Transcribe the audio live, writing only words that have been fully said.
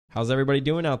How's everybody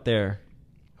doing out there?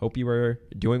 Hope you are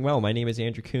doing well. My name is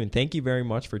Andrew Kuhn. Thank you very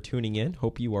much for tuning in.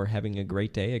 Hope you are having a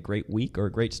great day, a great week, or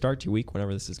a great start to your week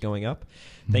whenever this is going up.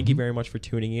 Thank you very much for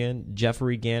tuning in.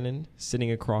 Jeffrey Gannon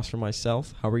sitting across from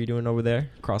myself. How are you doing over there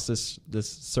across this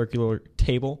circular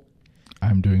table?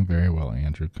 I'm doing very well,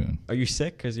 Andrew Kuhn. Are you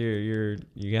sick? Because you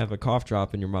have a cough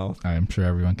drop in your mouth. I'm sure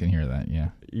everyone can hear that, yeah.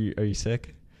 Are you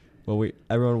sick? Well,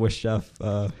 everyone wish Jeff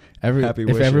happy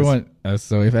wishes. If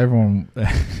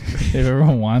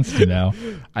everyone wants to know,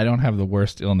 I don't have the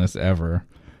worst illness ever.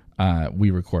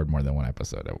 We record more than one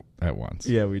episode at once.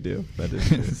 Yeah, we do. That is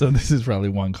true. So this is probably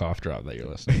one cough drop that you're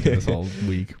listening to this whole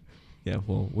week. Yeah,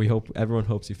 well, everyone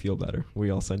hopes you feel better.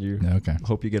 We all send you, okay.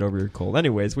 Hope you get over your cold.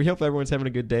 Anyways, we hope everyone's having a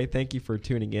good day. Thank you for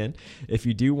tuning in. If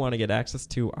you do want to get access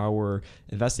to our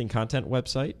investing content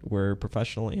website, where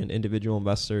professional and individual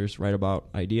investors write about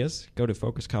ideas, go to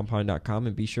focuscompound.com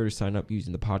and be sure to sign up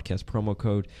using the podcast promo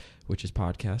code, which is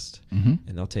podcast. And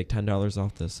they'll take $10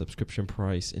 off the subscription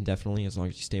price indefinitely as long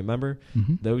as you stay a member.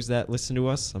 Those that listen to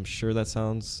us, I'm sure that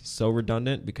sounds so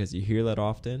redundant because you hear that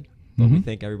often. But we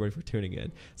thank everybody for tuning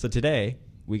in. So today,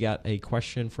 we got a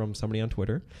question from somebody on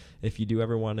Twitter. If you do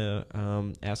ever want to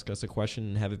ask us a question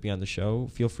and have it be on the show,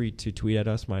 feel free to tweet at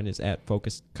us. Mine is at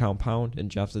Focus Compound, and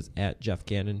Jeff's is at Jeff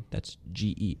Gannon. That's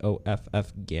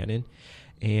Geoff Gannon.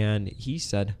 And he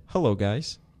said, hello,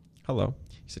 guys. Hello.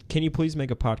 He said, can you please make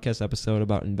a podcast episode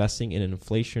about investing in an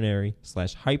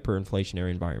inflationary/hyperinflationary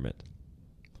environment?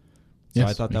 So yes,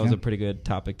 I thought that was a pretty good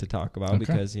topic to talk about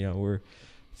because, we're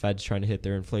Fed's trying to hit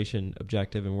their inflation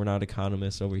objective, and we're not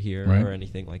economists over here or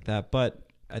anything like that. But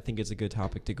I think it's a good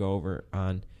topic to go over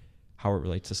on how it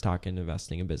relates to stock and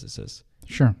investing in businesses.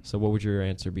 Sure. So what would your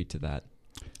answer be to that?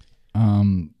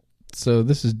 My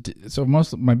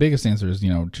biggest answer is,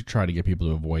 to try to get people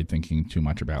to avoid thinking too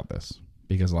much about this,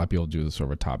 because a lot of people do this sort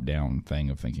of a top-down thing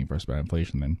of thinking first about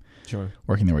inflation, then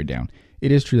working their way down.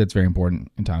 It is true that's very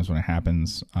important in times when it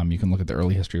happens. You can look at the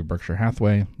early history of Berkshire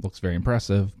Hathaway. Looks very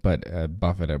impressive, but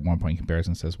Buffett at one point in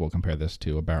comparison says, well, compare this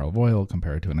to a barrel of oil,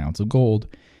 compare it to an ounce of gold.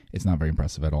 It's not very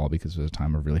impressive at all because it was a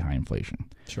time of really high inflation.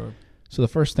 Sure. So the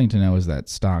first thing to know is that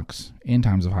stocks in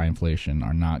times of high inflation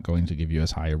are not going to give you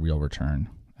as high a real return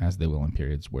as they will in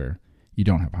periods where you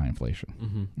don't have high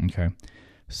inflation. Okay?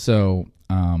 So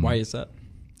why is that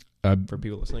for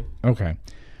people listening? Okay.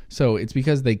 So it's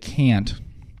because they can't.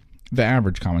 The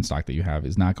average common stock that you have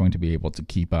is not going to be able to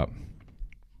keep up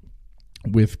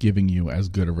with giving you as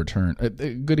good a return. A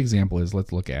good example is,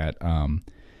 let's look at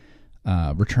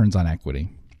returns on equity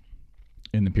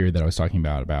in the period that I was talking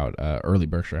about early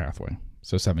Berkshire Hathaway,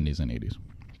 so 70s and 80s.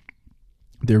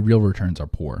 Their real returns are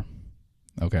poor.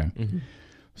 Okay?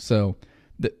 So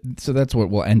that's what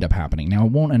will end up happening. Now,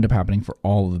 it won't end up happening for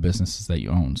all of the businesses that you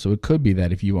own. So it could be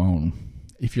that if you're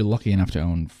lucky enough to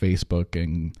own Facebook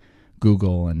and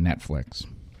Google and Netflix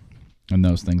and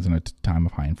those things in a time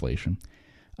of high inflation,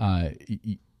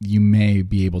 you may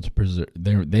be able to preserve.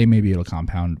 They may be able to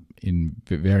compound in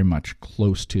very much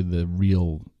close to the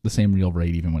same real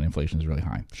rate, even when inflation is really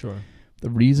high. Sure.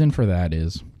 The reason for that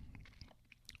is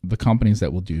the companies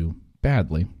that will do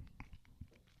badly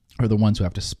are the ones who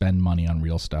have to spend money on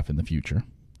real stuff in the future,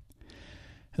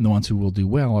 and the ones who will do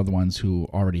well are the ones who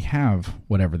already have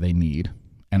whatever they need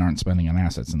and aren't spending on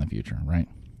assets in the future, right?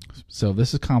 So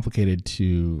this is complicated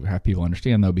to have people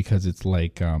understand, though, because it's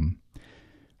like,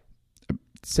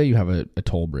 say you have a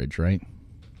toll bridge, right?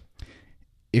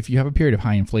 If you have a period of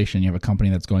high inflation, you have a company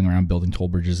that's going around building toll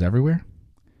bridges everywhere,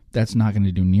 that's not going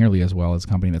to do nearly as well as a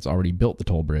company that's already built the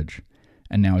toll bridge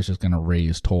and now is just going to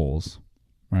raise tolls,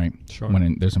 right? Sure.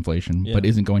 When there's inflation, but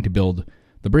isn't going to build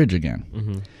the bridge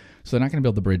again. So they're not going to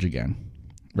build the bridge again,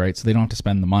 right? So they don't have to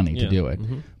spend the money to do it.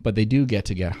 But they do get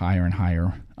higher and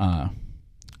higher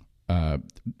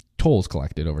tolls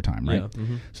collected over time, right?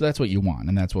 So that's what you want,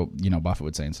 and that's what Buffett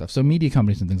would say and stuff. So media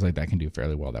companies and things like that can do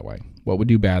fairly well that way. What would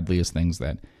do badly is things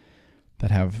that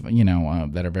have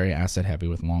that are very asset heavy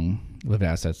with long-lived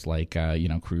assets, like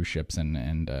cruise ships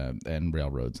and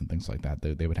railroads and things like that.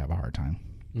 They would have a hard time.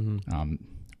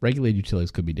 Regulated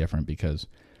utilities could be different because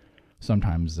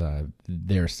sometimes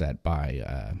they're set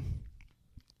by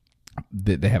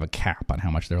they have a cap on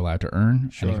how much they're allowed to earn,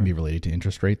 and it can be related to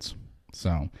interest rates.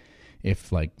 So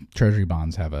if like treasury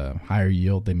bonds have a higher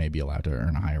yield, they may be allowed to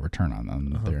earn a higher return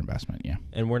on their investment. Yeah.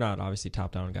 And we're not obviously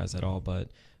top-down guys at all, but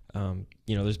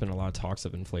there's been a lot of talks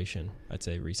of inflation, I'd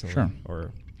say, recently.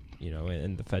 Or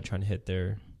and the Fed trying to hit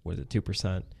their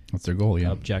 2%. That's their goal,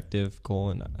 yeah. Objective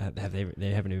goal, and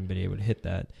they haven't even been able to hit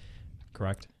that.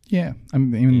 Correct? Yeah. I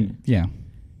mean, yeah.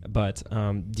 But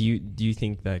do you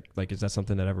think that, like, is that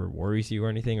something that ever worries you or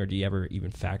anything, or do you ever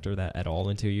even factor that at all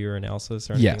into your analysis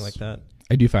or anything like that?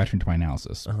 I do factor into my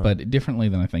analysis, but differently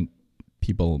than I think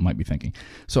people might be thinking.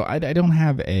 So I don't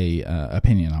have a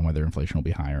opinion on whether inflation will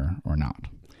be higher or not.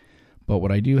 But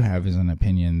what I do have is an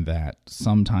opinion that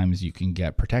sometimes you can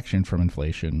get protection from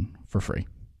inflation for free.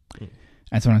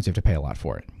 And sometimes you have to pay a lot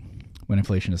for it. When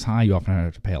inflation is high, you often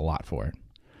have to pay a lot for it.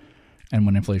 And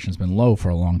when inflation has been low for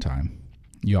a long time,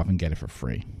 you often get it for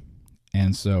free.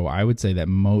 And so I would say that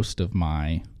most of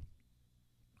my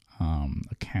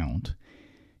account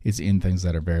is in things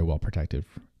that are very well protected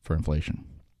for inflation.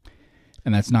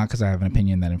 And that's not because I have an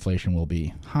opinion that inflation will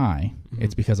be high.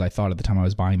 It's because I thought at the time I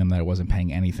was buying them that I wasn't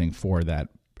paying anything for that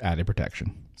added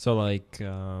protection. So like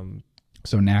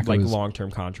NACO's, like long-term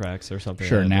contracts or something.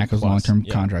 Sure, NACO's long-term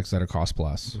contracts that are cost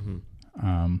plus.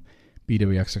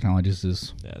 BWX Technologies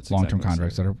is long-term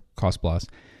contracts that are cost plus.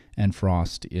 And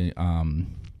Frost, the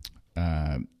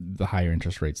higher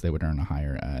interest rates, they would earn a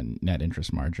higher net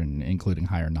interest margin, including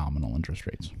higher nominal interest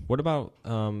rates. What about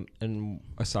and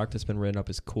a stock that's been written up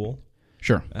is Cool?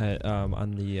 Sure.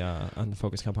 On the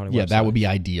Focus Compounding website. That would be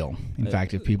ideal. In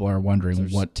fact, if people are wondering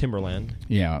what Timberland.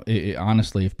 Yeah,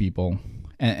 honestly, if people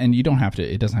and you don't have to,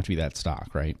 it doesn't have to be that stock,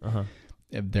 right?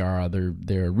 There are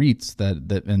REITs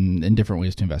that in different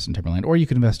ways to invest in Timberland, or you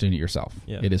can invest in it yourself.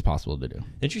 Yeah. It is possible to do.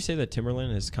 Didn't you say that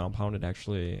Timberland is compounded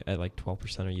actually at like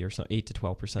 12% a year, so 8 to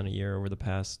 12% a year over the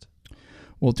past?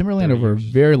 Well, Timberland over a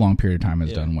very long period of time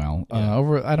has done well.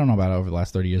 I don't know about over the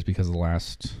last 30 years because of the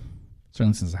last,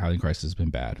 certainly since the housing crisis has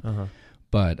been bad.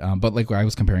 But like I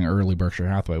was comparing early Berkshire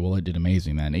Hathaway, well, it did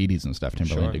amazing then, 80s and stuff.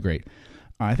 Timberland did great.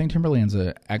 I think Timberland's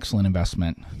an excellent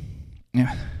investment.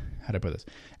 Yeah. How do I put this?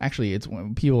 Actually, it's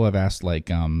when people have asked, like,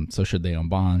 so should they own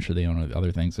bonds? Should they own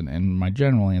other things? And my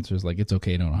general answer is, like, it's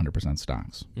okay to own 100%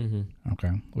 stocks,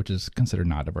 okay, which is considered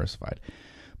not diversified.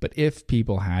 But if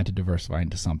people had to diversify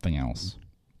into something else,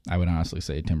 I would honestly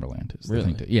say Timberland is the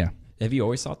thing to, yeah. Have you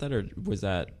always thought that, or was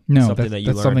that something that you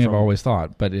that's learned something from? I've always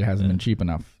thought, but it hasn't been cheap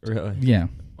enough. Really? Yeah.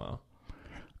 Wow.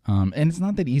 And it's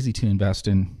not that easy to invest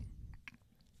in.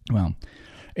 Well,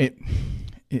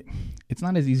 it's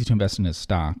not as easy to invest in as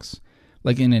stocks.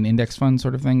 Like in an index fund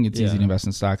sort of thing, it's easy to invest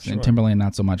in stocks. In Timberland,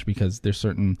 not so much because there's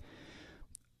certain...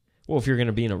 Well, if you're going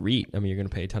to be in a REIT, I mean, you're going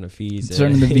to pay a ton of fees.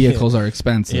 Certain of the vehicles are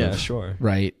expensive. Yeah, sure.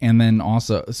 Right. And then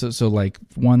also, so like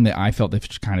one that I felt they've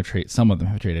kind of some of them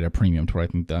have traded at a premium to what I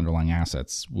think the underlying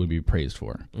assets would be praised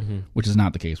for, which is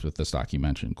not the case with the stock you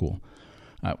mentioned. Cool.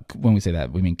 When we say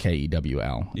that, we mean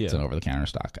KEWL. It's an over-the-counter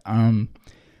stock.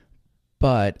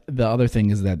 But the other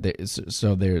thing is that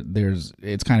there's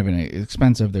it's kind of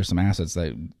expensive. There's some assets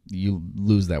that you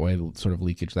lose that way, sort of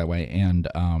leakage that way, and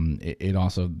it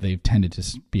also they've tended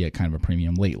to be at kind of a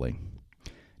premium lately.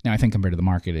 Now I think compared to the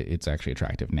market, it's actually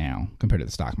attractive now compared to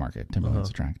the stock market. Timberland's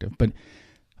attractive, but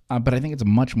I think it's a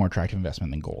much more attractive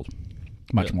investment than gold.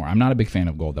 Much more. I'm not a big fan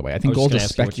of gold that way. I think gold is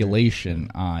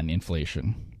speculation on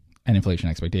inflation and inflation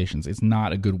expectations. It's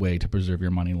not a good way to preserve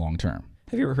your money long term.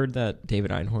 Have you ever heard that David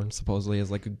Einhorn supposedly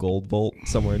has like a gold vault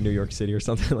somewhere in New York City or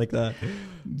something like that?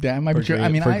 That might be true. I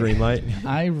mean, Greenlight.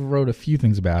 I wrote a few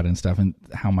things about it and stuff, and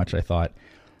how much I thought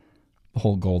the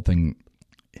whole gold thing.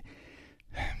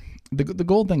 The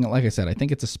gold thing, like I said, I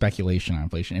think it's a speculation on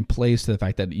inflation. It plays to the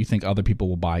fact that you think other people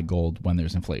will buy gold when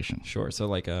there's inflation. Sure. So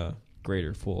like a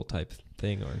greater fool type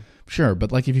thing, or sure,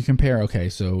 but like if you compare, okay,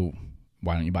 so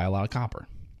why don't you buy a lot of copper?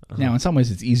 Now, in some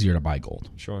ways, it's easier to buy gold.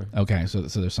 Sure. Okay, so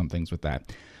there's some things with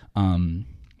that,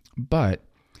 but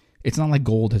it's not like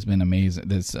gold has been amazing.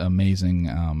 This amazing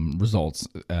results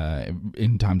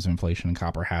in times of inflation, and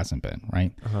copper hasn't been,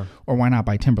 right? Or why not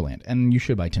buy Timberland? And you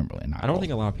should buy Timberland. I don't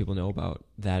think a lot of people know about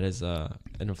that as an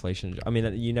inflation. I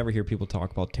mean, you never hear people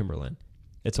talk about Timberland.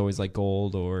 It's always like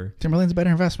gold or... Timberland's a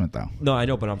better investment, though. No, I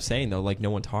know, but I'm saying, though, like,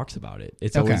 no one talks about it.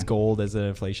 It's always gold as an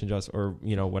inflation or,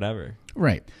 whatever.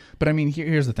 Right. But, I mean,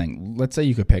 here's the thing. Let's say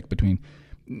you could pick between...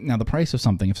 Now, the price of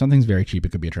something, if something's very cheap,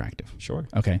 it could be attractive. Sure.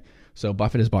 Okay. So,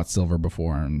 Buffett has bought silver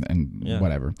before and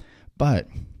whatever. But,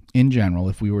 in general,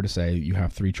 if we were to say you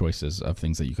have three choices of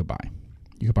things that you could buy.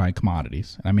 You could buy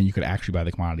commodities. I mean, you could actually buy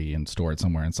the commodity and store it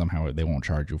somewhere, and somehow they won't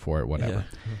charge you for it, whatever.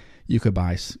 Yeah. You could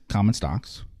buy common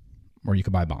stocks. Or you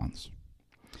could buy bonds.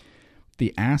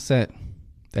 The asset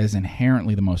that is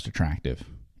inherently the most attractive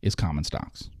is common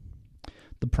stocks.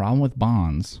 The problem with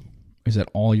bonds is that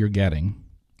all you're getting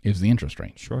is the interest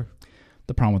rate. Sure.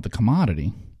 The problem with the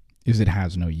commodity is it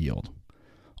has no yield.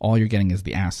 All you're getting is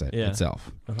the asset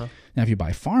itself. Now, if you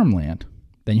buy farmland,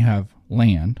 then you have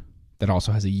land that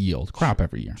also has a yield crop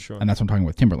every year. Sure. And that's what I'm talking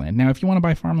about, timberland. Now, if you want to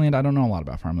buy farmland, I don't know a lot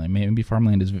about farmland. Maybe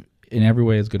farmland is in every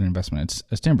way as good an investment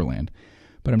as timberland.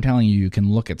 But I'm telling you, you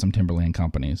can look at some timberland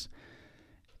companies,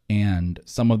 and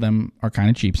some of them are kind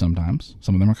of cheap sometimes.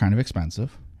 Some of them are kind of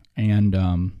expensive. And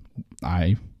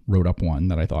I wrote up one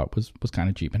that I thought was kind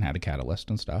of cheap and had a catalyst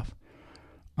and stuff.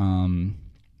 And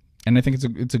I think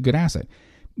it's a good asset.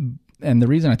 And the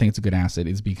reason I think it's a good asset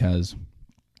is because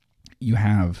you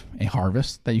have a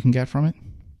harvest that you can get from it.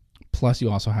 Plus, you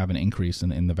also have an increase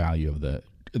in the value of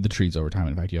the trees over time.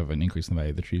 In fact, you have an increase in the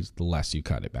value of the trees the less you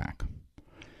cut it back.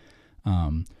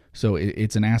 So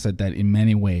it's an asset that in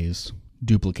many ways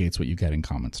duplicates what you get in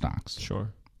common stocks.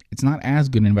 Sure. It's not as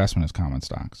good an investment as common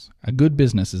stocks. A good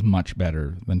business is much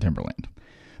better than timberland.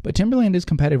 But timberland is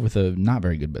competitive with a not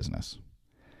very good business.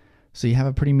 So you have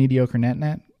a pretty mediocre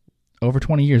net. Over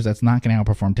 20 years, that's not going to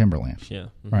outperform timberland. Yeah.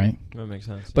 Right? That makes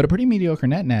sense. But a pretty mediocre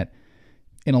net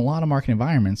in a lot of market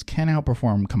environments can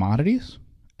outperform commodities,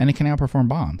 and it can outperform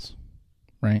bonds.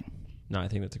 Right? No, I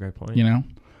think that's a great point. You know?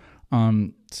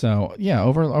 So yeah,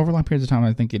 over long periods of time,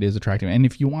 I think it is attractive. And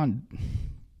if you want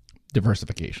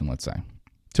diversification, let's say,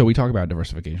 so we talk about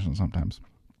diversification sometimes.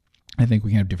 I think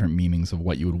we can have different meanings of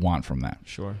what you would want from that.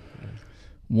 Sure. Yeah.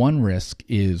 One risk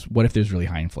is, what if there's really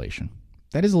high inflation?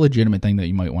 That is a legitimate thing that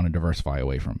you might want to diversify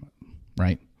away from,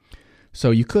 right?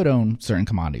 So you could own certain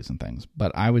commodities and things,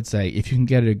 but I would say if you can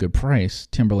get it at a good price,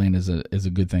 timberland is a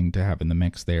good thing to have in the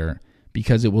mix there,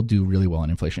 because it will do really well in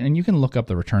inflation. And you can look up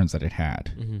the returns that it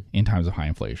had in times of high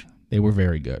inflation. They were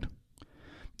very good.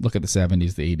 Look at the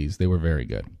 70s, the 80s. They were very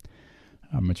good.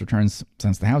 Its returns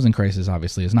since the housing crisis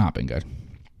obviously has not been good,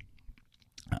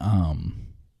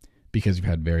 because you've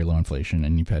had very low inflation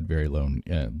and you've had very low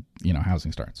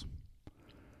housing starts.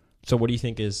 So what do you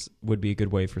think would be a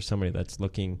good way for somebody that's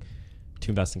looking to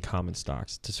invest in common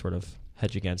stocks to sort of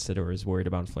hedge against it, or is worried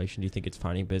about inflation? Do you think it's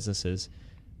finding businesses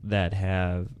that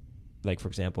have, like, for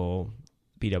example,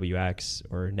 BWX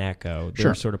or NACCO,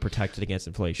 they're sort of protected against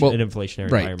inflation, an inflationary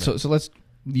environment? So let's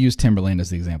use timberland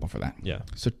as the example for that. Yeah.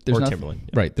 So there's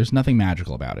timberland. Yeah. Right. There's nothing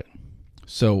magical about it.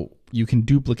 So you can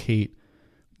duplicate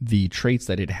the traits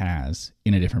that it has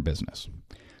in a different business.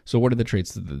 So what are the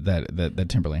traits that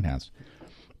timberland has?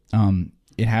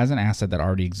 It has an asset that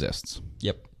already exists.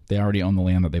 Yep. They already own the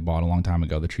land that they bought a long time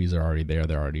ago. The trees are already there.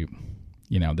 They're already,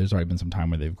 there's already been some time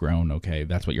where they've grown. Okay,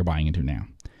 that's what you're buying into now.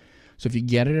 So if you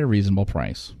get it at a reasonable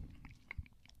price,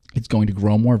 it's going to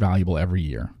grow more valuable every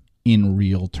year in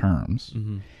real terms,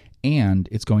 and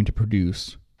it's going to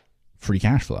produce free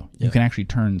cash flow. Yeah. You can actually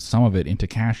turn some of it into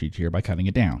cash each year by cutting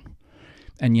it down.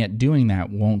 And yet doing that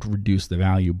won't reduce the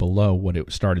value below what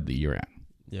it started the year at.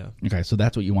 Yeah. Okay, so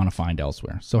that's what you want to find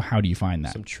elsewhere. So how do you find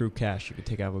that? Some true cash you could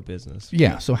take out of a business.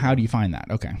 Yeah, so how do you find that?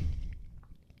 Okay.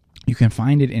 You can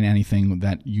find it in anything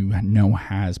that you know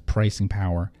has pricing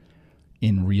power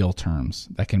in real terms,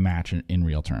 that can match in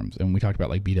real terms. And we talked about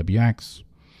like BWX.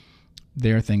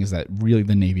 Their thing is that really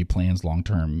the Navy plans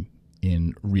long-term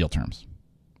in real terms.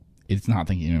 It's not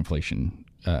thinking in inflation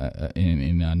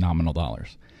in nominal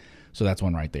dollars. So that's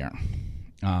one right there.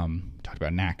 Talked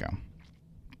about NACCO.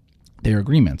 Their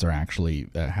agreements are actually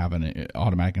have an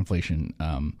automatic inflation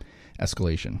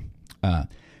escalation.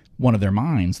 One of their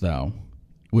mines, though,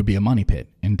 would be a money pit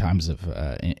in times of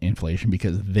inflation,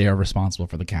 because they're responsible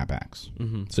for the CapEx.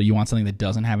 So you want something that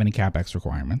doesn't have any CapEx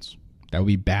requirements. That would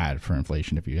be bad for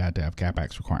inflation if you had to have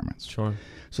CapEx requirements. Sure.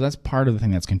 So that's part of the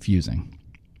thing that's confusing.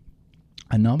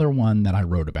 Another one that I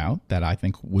wrote about that I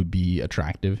think would be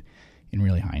attractive in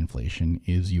really high inflation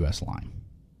is U.S. lime.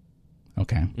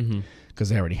 Okay? Because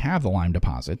they already have the lime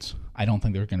deposits. I don't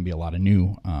think there's going to be a lot of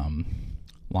new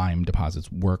lime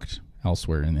deposits worked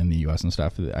elsewhere in the U.S. and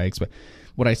stuff. I expect.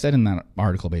 What I said in that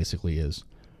article basically is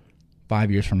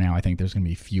 5 years from now, I think there's going to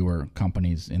be fewer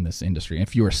companies in this industry and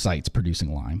fewer sites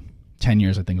producing lime. 10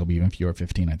 years, I think it'll be even fewer.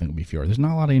 15, I think it'll be fewer. There's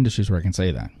not a lot of industries where I can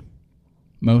say that.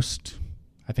 Most,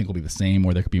 I think, will be the same,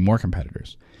 or there could be more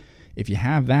competitors. If you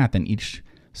have that, then each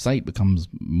site becomes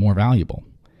more valuable,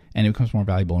 and it becomes more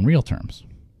valuable in real terms.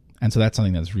 And so that's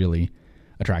something that's really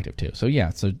attractive too. So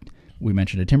yeah, so we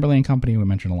mentioned a timberland company, we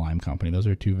mentioned a lime company. Those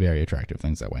are two very attractive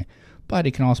things that way. But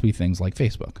it can also be things like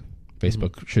Facebook.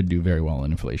 Facebook should do very well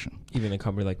in inflation. Even a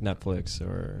company like Netflix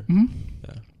or...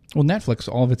 Yeah. Well, Netflix,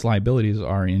 all of its liabilities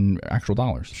are in actual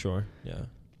dollars. Sure, yeah.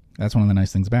 That's one of the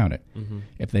nice things about it.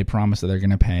 If they promise that they're going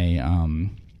to pay,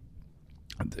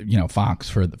 Fox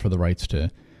for the rights to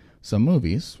some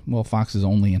movies, well, Fox is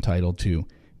only entitled to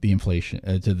the inflation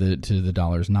to the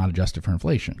dollars not adjusted for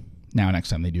inflation. Now, next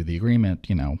time they do the agreement,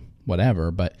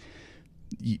 whatever, but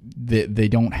they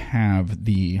don't have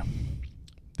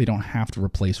to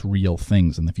replace real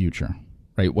things in the future,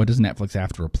 right? What does Netflix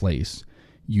have to replace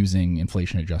using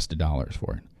inflation adjusted dollars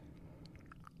for it?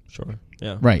 Sure.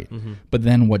 Yeah. Right. Mm-hmm. But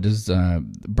then what does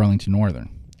Burlington Northern?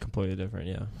 Completely different.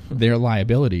 Yeah. Their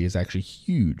liability is actually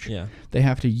huge. Yeah. They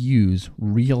have to use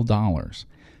real dollars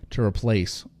to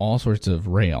replace all sorts of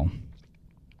rail,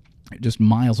 just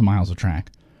miles and miles of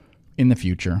track in the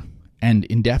future and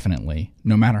indefinitely,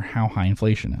 no matter how high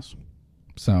inflation is.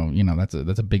 So, you know, that's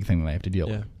a big thing that they have to deal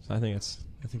with. Yeah. So I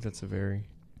think that's a very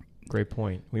great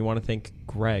point. We want to thank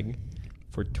Greg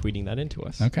for tweeting that into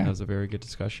us. Okay. That was a very good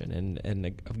discussion. And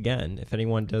again, if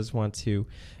anyone does want to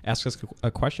ask us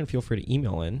a question, feel free to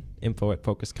email in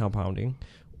info@Focus Compounding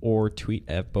or tweet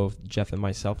at both Jeff and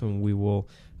myself, and we will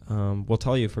we'll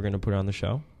tell you if we're going to put it on the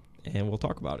show, and we'll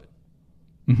talk about it.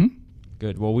 Mm-hmm.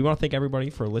 Good. Well, we want to thank everybody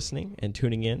for listening and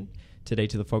tuning in today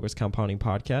to the Focus Compounding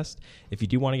Podcast. If you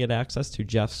do want to get access to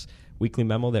Jeff's weekly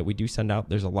memo that we do send out,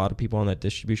 there's a lot of people on that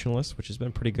distribution list, which has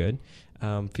been pretty good.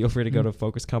 Feel free to go to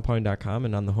focuscompounding.com,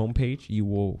 and on the homepage, you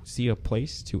will see a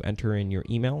place to enter in your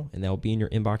email, and that will be in your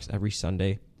inbox every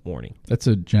Sunday morning. That's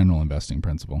a general investing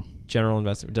principle. General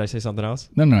investment. Did I say something else?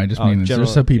 No, I just mean general,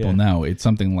 just so people yeah. know. It's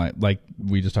something like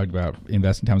we just talked about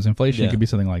investing times inflation. Yeah. It could be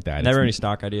something like that. Never any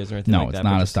stock ideas or anything like that. No, it's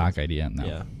not but a stock idea. No.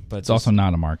 Yeah, but It's also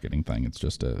not a marketing thing. It's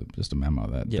just a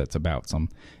memo that's about some.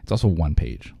 It's also one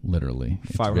page, literally.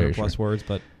 It's 500 plus words,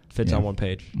 but fits on one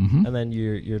page. Mm-hmm. And then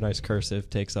your nice cursive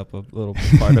takes up a little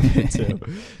part of it too.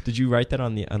 Did you write that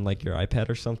on like your iPad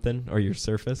or something, or your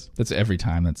Surface? That's every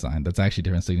time that's signed. That's actually a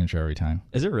different signature every time.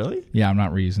 Is it really? Yeah, I'm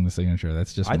not reusing the signature.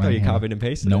 That's just I thought you copied and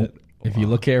pasted Nope. it. If you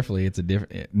look carefully, it's a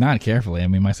different. Not carefully. I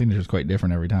mean, my signature is quite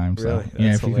different every time. So Really?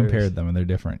 yeah, That's if you hilarious. compared them, and they're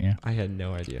different. Yeah. I had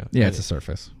no idea. Yeah, it's a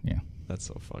Surface. Yeah. That's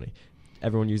so funny.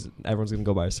 Everyone's gonna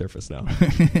go buy a Surface now.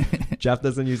 Jeff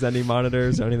doesn't use any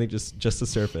monitors or anything, just a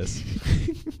Surface.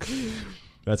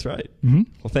 That's right. Mm-hmm.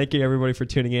 Well, thank you everybody for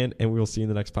tuning in, and we will see you in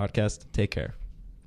the next podcast. Take care.